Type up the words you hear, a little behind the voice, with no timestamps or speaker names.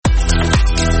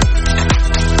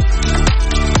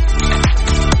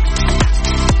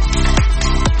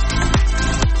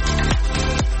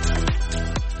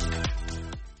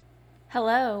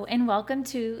and welcome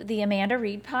to the Amanda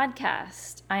Reed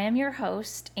podcast. I am your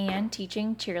host and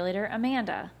teaching cheerleader,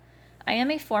 Amanda. I am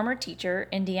a former teacher,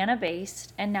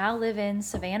 Indiana-based, and now live in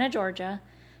Savannah, Georgia,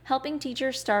 helping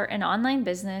teachers start an online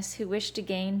business who wish to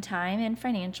gain time and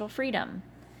financial freedom.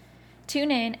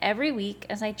 Tune in every week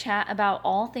as I chat about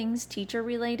all things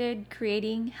teacher-related,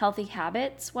 creating healthy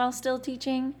habits while still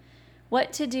teaching,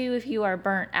 what to do if you are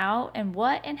burnt out, and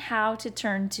what and how to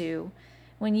turn to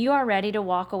when you are ready to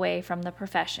walk away from the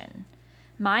profession.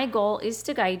 My goal is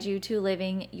to guide you to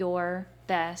living your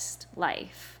best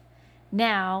life.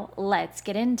 Now, let's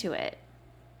get into it.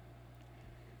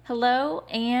 Hello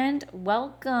and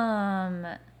welcome.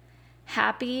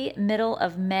 Happy middle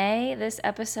of May. This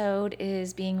episode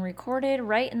is being recorded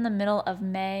right in the middle of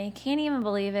May. Can't even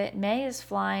believe it. May is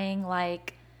flying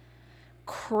like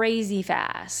crazy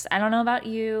fast. I don't know about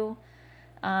you.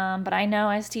 But I know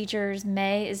as teachers,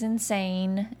 May is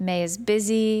insane. May is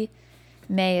busy.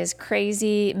 May is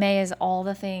crazy. May is all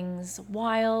the things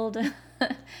wild.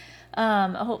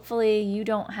 Hopefully you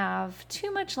don't have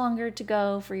too much longer to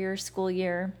go for your school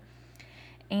year.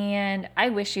 And I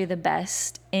wish you the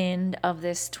best end of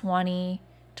this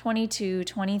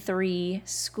 2022-23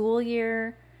 school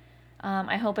year.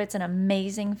 I hope it's an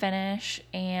amazing finish,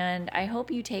 and I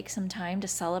hope you take some time to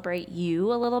celebrate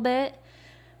you a little bit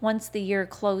once the year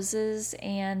closes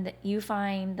and you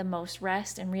find the most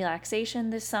rest and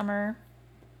relaxation this summer,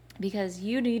 because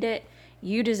you need it,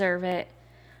 you deserve it,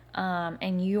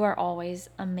 and you are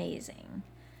always amazing.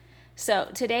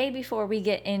 So today, before we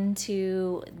get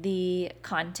into the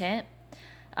content,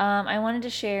 I wanted to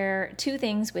share two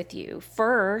things with you.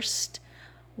 First,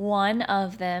 one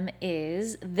of them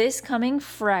is this coming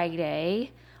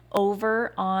Friday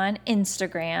over on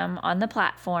Instagram on the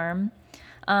platform.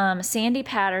 Sandy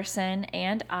Patterson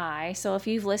and I, so if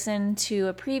you've listened to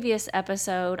a previous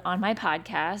episode on my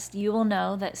podcast, you will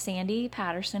know that Sandy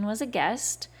Patterson was a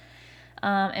guest,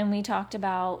 and we talked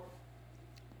about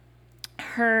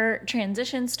her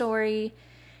transition story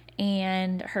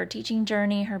and her teaching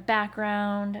journey, her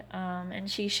background,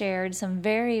 and she shared some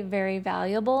very, very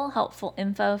valuable, helpful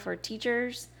info for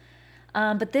teachers.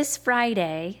 But this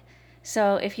Friday,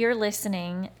 so if you're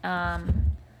listening,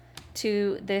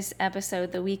 to this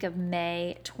episode the week of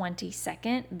May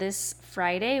 22nd, this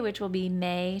Friday, which will be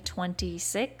May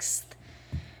 26th,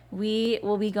 we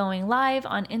will be going live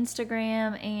on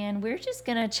Instagram, and we're just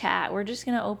going to chat. We're just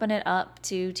going to open it up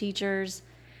to teachers.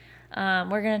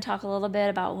 We're going to talk a little bit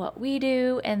about what we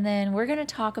do, and then we're going to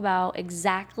talk about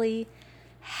exactly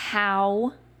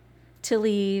how to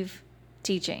leave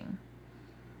teaching.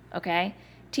 Okay?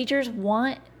 Teachers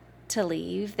want to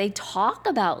leave. They talk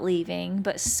about leaving,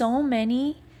 but so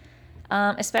many,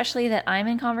 especially that I'm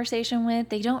in conversation with,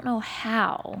 they don't know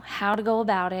how to go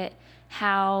about it,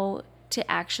 how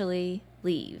to actually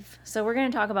leave. So we're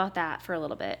going to talk about that for a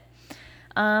little bit.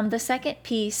 The second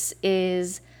piece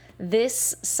is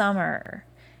this summer,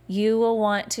 you will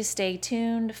want to stay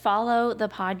tuned, follow the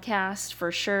podcast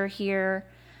for sure here.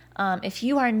 If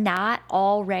you are not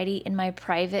already in my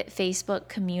private Facebook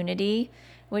community,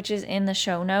 which is in the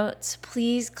show notes,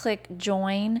 please click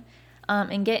join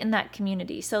and get in that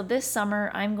community. So this summer,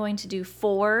 I'm going to do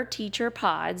 4 teacher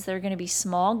pods. They're going to be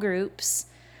small groups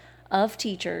of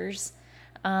teachers,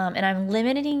 and I'm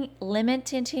limiting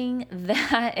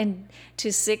that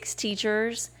to 6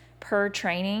 teachers per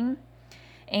training.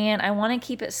 And I want to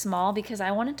keep it small because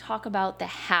I want to talk about the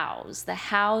hows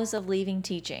of leaving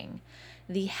teaching,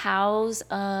 the hows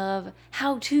of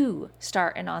how to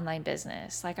start an online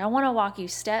business. Like, I want to walk you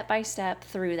step by step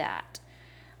through that.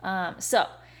 So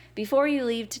before you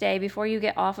leave today, before you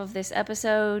get off of this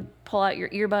episode, pull out your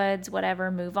earbuds, whatever,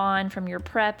 move on from your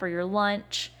prep or your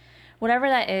lunch, whatever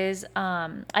that is.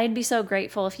 I'd be so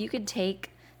grateful if you could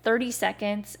take 30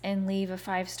 seconds and leave a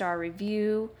 5-star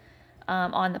review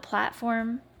on the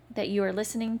platform that you are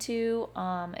listening to.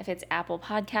 If it's Apple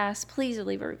Podcasts, please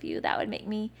leave a review. That would make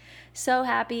me so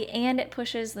happy, and it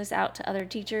pushes this out to other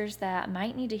teachers that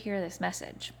might need to hear this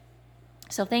message.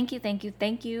 So thank you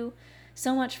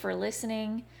so much for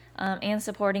listening and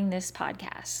supporting this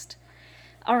podcast.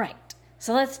 All right,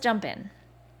 so let's jump in.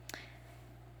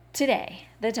 Today,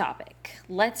 the topic,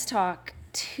 let's talk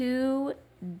 2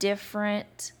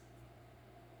 different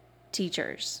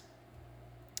teachers.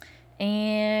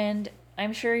 And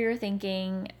I'm sure you're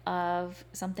thinking of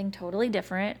something totally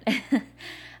different,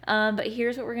 but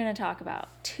here's what we're going to talk about.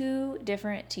 2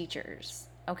 different teachers,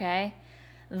 okay?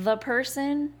 The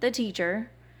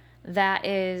teacher that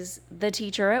is the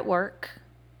teacher at work,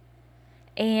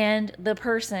 and the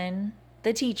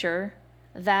teacher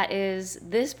that is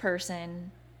this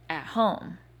person at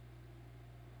home.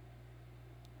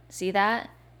 See that?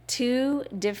 two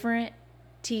different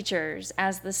teachers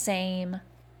as the same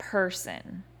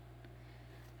person.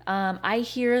 I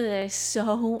hear this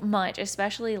so much,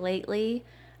 especially lately,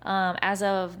 as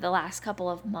of the last couple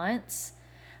of months.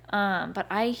 But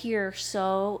I hear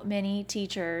so many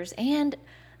teachers, and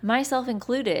myself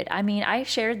included. I mean, I've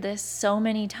shared this so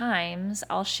many times.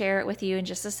 I'll share it with you in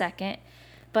just a second.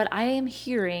 But I am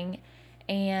hearing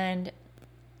and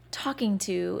talking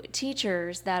to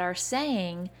teachers that are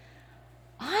saying,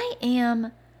 I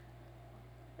am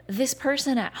this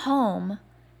person at home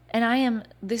and I am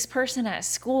this person at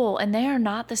school, and they are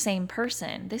not the same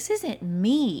person. This isn't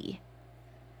me.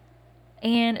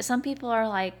 And some people are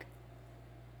like,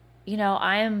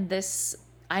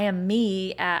 I am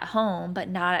me at home, but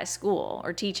not at school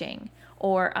or teaching.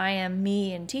 Or I am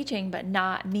me in teaching, but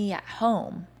not me at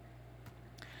home.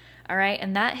 All right.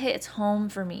 And that hits home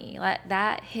for me.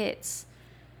 That hits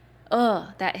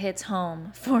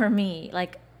home for me.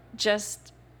 Like,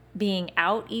 just being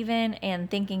out even and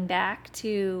thinking back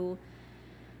to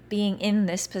being in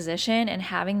this position and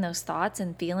having those thoughts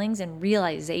and feelings and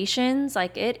realizations,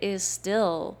 like, it is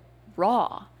still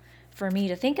raw for me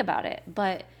to think about it.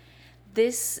 But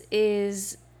this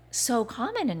is so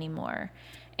common anymore.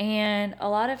 And a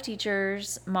lot of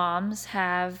teachers, moms,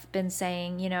 have been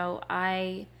saying,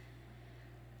 I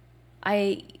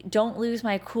don't lose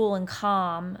my cool and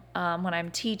calm when I'm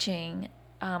teaching.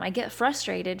 I get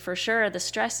frustrated for sure. The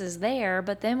stress is there.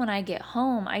 But then when I get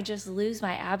home, I just lose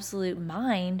my absolute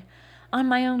mind on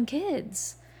my own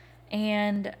kids.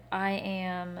 And I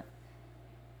am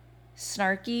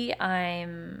snarky.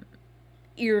 I'm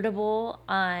irritable.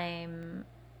 I'm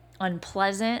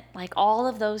unpleasant. Like, all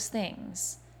of those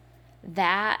things.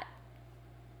 That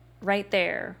right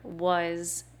there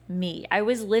was me. I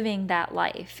was living that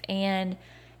life. And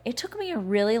it took me a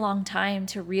really long time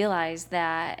to realize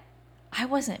that I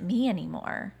wasn't me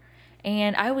anymore.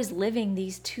 And I was living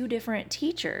these two different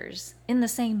teachers in the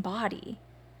same body.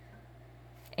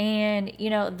 And,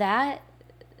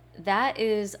 that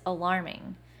is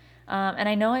alarming. And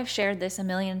I know I've shared this a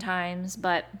million times,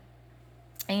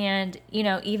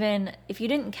 even if you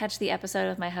didn't catch the episode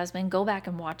of my husband, go back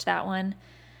and watch that one.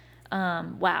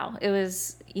 Wow, it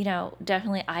was,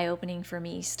 definitely eye-opening for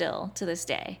me still to this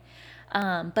day.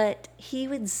 But he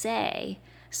would say,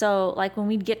 so like when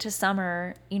we'd get to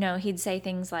summer, he'd say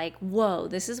things like, whoa,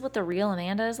 this is what the real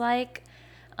Amanda is like.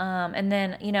 And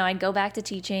then, I'd go back to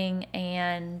teaching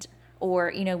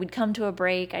or we'd come to a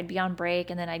break, I'd be on break,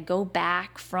 and then I'd go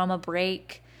back from a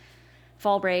break,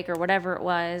 fall break or whatever it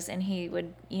was. And he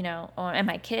would, and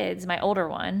my kids, my older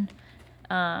one,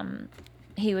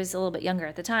 he was a little bit younger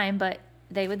at the time, but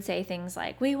they would say things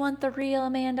like, we want the real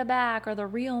Amanda back, or the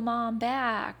real mom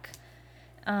back.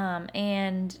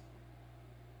 And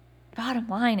bottom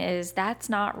line is, that's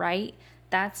not right.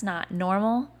 That's not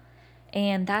normal.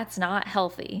 And that's not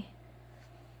healthy.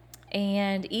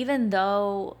 And even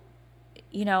though,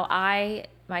 I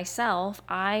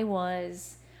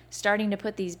was starting to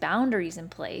put these boundaries in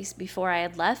place before I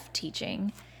had left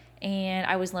teaching, and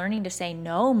I was learning to say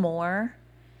no more.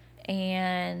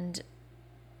 And,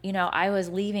 I was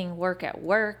leaving work at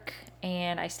work,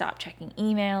 and I stopped checking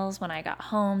emails when I got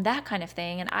home, that kind of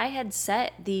thing. And I had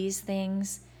set these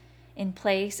things in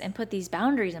place and put these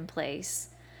boundaries in place.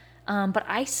 But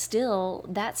that still,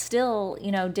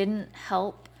 didn't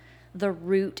help the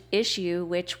root issue,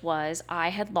 which was I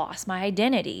had lost my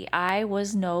identity. I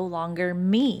was no longer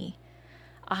me.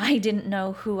 I didn't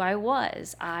know who I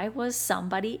was. I was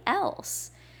somebody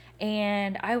else.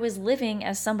 And I was living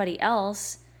as somebody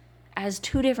else, as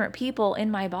two different people in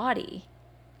my body.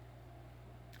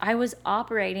 I was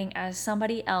operating as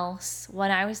somebody else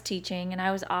when I was teaching, and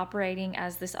I was operating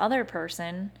as this other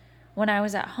person when I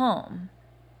was at home.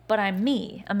 But I'm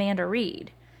me, Amanda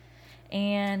Reed.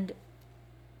 And,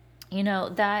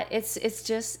 that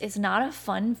it's not a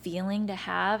fun feeling to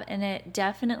have. And it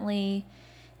definitely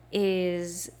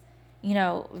is,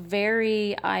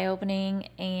 very eye-opening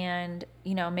and,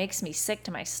 makes me sick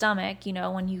to my stomach,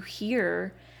 when you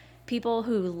hear people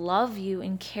who love you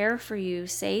and care for you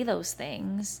say those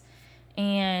things.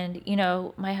 And,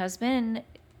 my husband,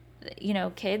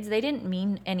 kids, they didn't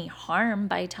mean any harm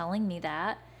by telling me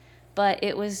that. But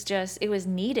it was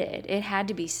needed. It had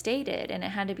to be stated, and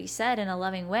it had to be said in a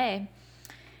loving way.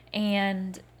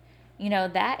 And,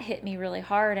 that hit me really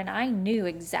hard. And I knew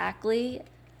exactly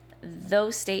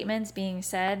those statements being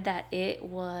said, that it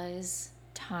was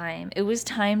time. It was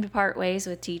time to part ways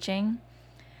with teaching.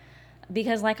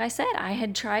 Because like I said, I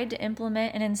had tried to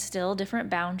implement and instill different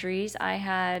boundaries. I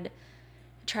had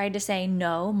tried to say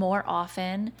no more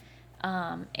often.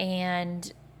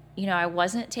 And I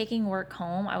wasn't taking work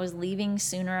home. I was leaving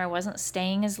sooner. I wasn't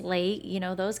staying as late,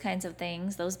 those kinds of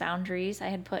things, those boundaries I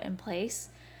had put in place.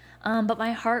 But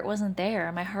my heart wasn't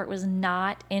there. My heart was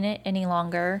not in it any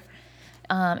longer.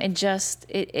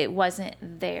 It wasn't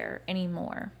there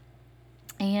anymore.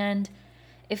 And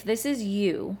if this is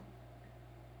you,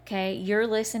 okay, you're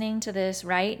listening to this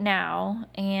right now,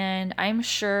 and I'm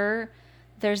sure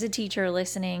there's a teacher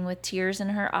listening with tears in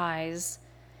her eyes,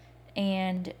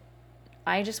 and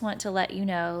I just want to let you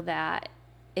know that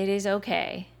it is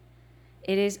okay.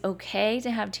 It is okay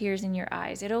to have tears in your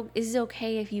eyes. It is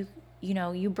okay if you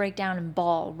break down and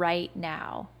bawl right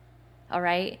now. All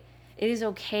right? It is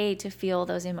okay to feel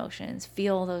those emotions,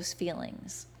 feel those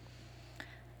feelings.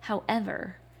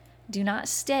 However, do not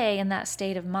stay in that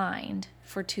state of mind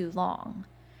for too long.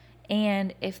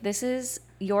 And if this is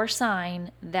your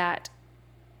sign that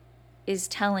is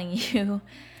telling you,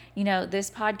 this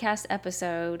podcast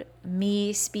episode,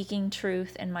 me speaking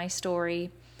truth in my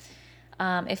story,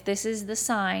 if this is the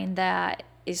sign that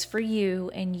is for you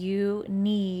and you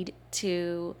need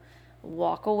to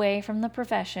walk away from the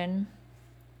profession,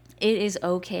 it is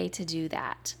okay to do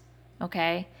that.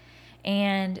 Okay?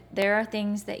 And there are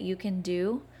things that you can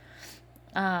do,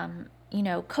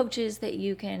 coaches that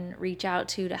you can reach out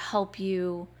to help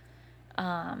you,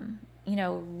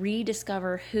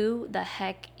 rediscover who the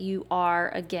heck you are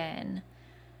again.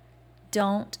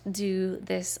 Don't do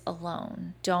this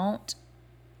alone. Don't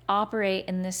operate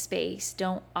in this space.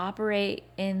 Don't operate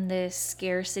in this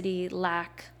scarcity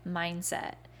lack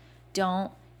mindset.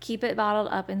 Don't keep it bottled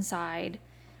up inside.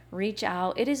 Reach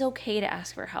out. It is okay to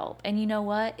ask for help. And you know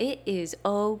what? It is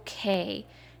okay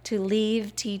to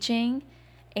leave teaching.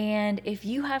 And if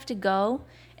you have to go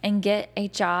and get a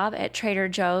job at Trader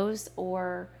Joe's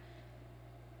or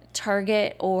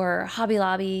Target or Hobby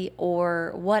Lobby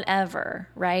or whatever,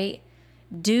 right?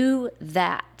 Do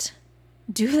that.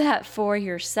 Do that for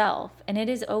yourself. And it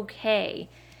is okay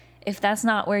if that's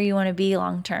not where you want to be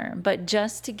long term. But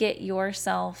just to get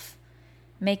yourself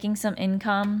making some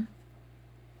income,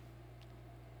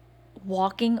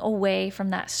 walking away from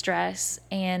that stress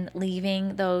and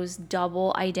leaving those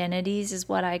double identities is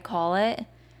what I call it.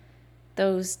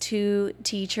 Those two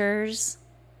teachers,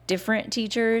 different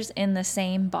teachers in the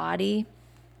same body.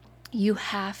 You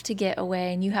have to get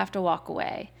away and you have to walk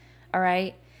away. All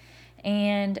right.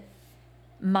 And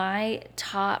my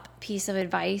top piece of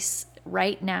advice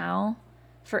right now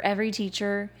for every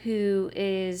teacher who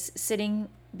is sitting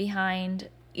behind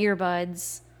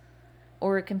earbuds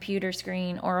or a computer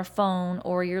screen or a phone,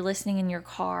 or you're listening in your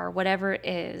car, whatever it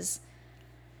is,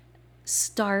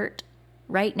 start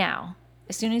right now.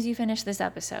 As soon as you finish this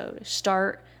episode,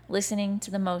 start listening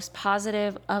to the most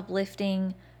positive,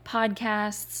 uplifting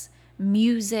podcasts,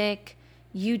 music,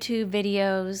 YouTube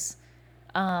videos,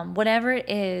 whatever it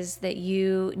is that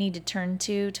you need to turn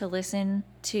to listen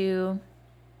to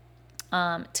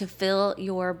fill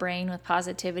your brain with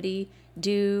positivity.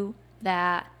 Do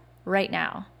that right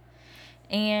now.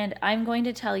 And I'm going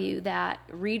to tell you that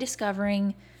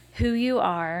rediscovering who you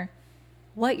are,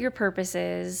 what your purpose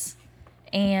is,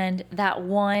 and that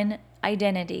one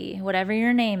identity, whatever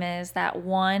your name is, that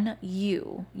one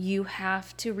you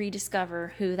have to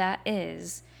rediscover who that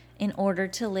is in order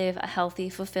to live a healthy,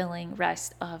 fulfilling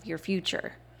rest of your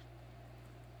future.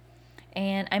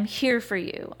 And I'm here for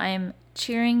you. I'm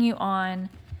cheering you on,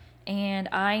 and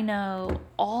I know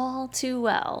all too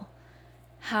well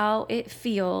how it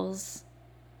feels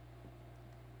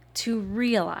to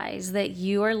realize that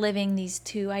you are living these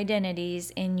two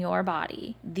identities in your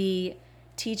body, the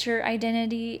teacher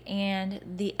identity and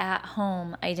the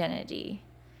at-home identity.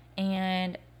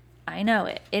 And I know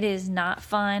it. It is not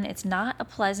fun. It's not a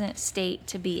pleasant state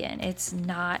to be in. It's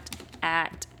not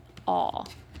at all.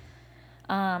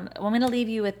 I'm going to leave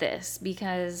you with this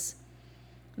because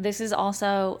this is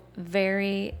also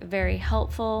very, very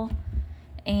helpful.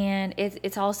 And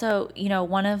it's also,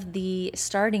 one of the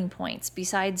starting points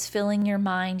besides filling your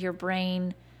mind, your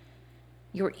brain,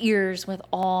 your ears with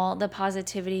all the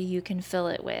positivity you can fill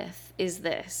it with is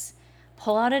this.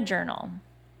 Pull out a journal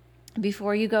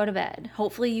before you go to bed.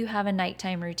 Hopefully you have a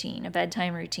nighttime routine, a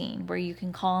bedtime routine where you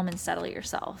can calm and settle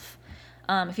yourself.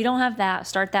 If you don't have that,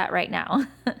 start that right now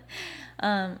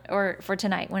or for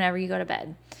tonight, whenever you go to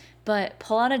bed. But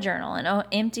pull out a journal, an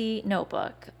empty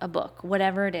notebook, a book,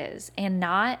 whatever it is, and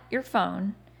not your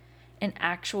phone, an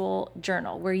actual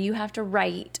journal where you have to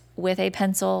write with a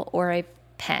pencil or a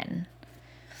pen.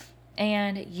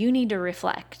 And you need to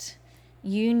reflect.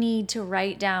 You need to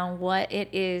write down what it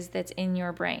is that's in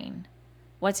your brain,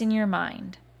 what's in your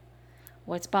mind,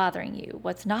 what's bothering you,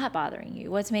 what's not bothering you,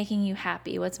 what's making you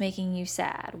happy, what's making you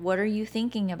sad, what are you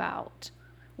thinking about,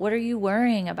 What are you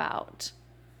worrying about?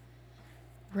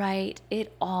 Write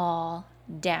it all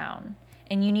down.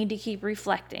 And you need to keep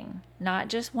reflecting, not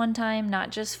just one time,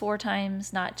 not just 4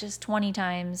 times, not just 20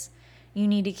 times. You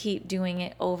need to keep doing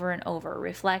it over and over.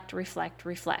 Reflect, reflect,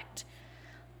 reflect.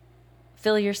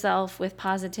 Fill yourself with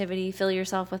positivity, fill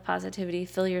yourself with positivity,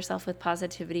 fill yourself with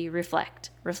positivity, reflect,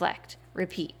 reflect,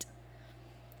 repeat.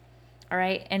 All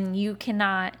right? And you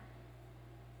cannot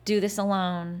do this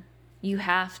alone. You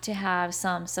have to have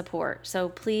some support. So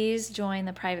please join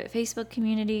the private Facebook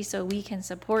community so we can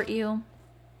support you.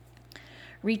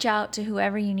 Reach out to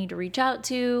whoever you need to reach out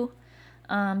to,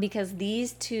 because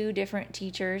these 2 different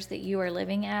teachers that you are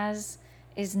living as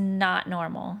is not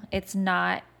normal. It's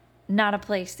not a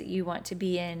place that you want to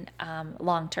be in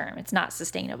long term. It's not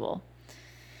sustainable.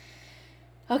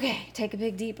 Okay, take a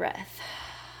big deep breath.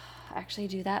 Actually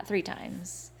do that 3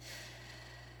 times.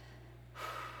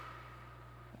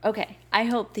 Okay, I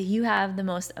hope that you have the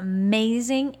most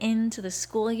amazing end to the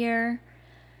school year.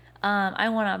 I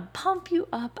want to pump you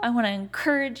up. I want to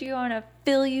encourage you. I want to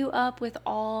fill you up with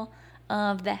all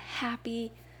of the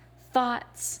happy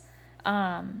thoughts.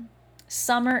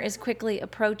 Summer is quickly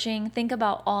approaching. Think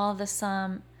about all the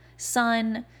sun,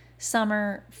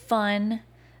 summer fun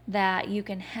that you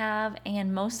can have.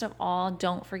 And most of all,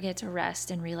 don't forget to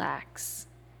rest and relax.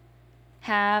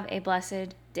 Have a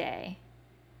blessed day.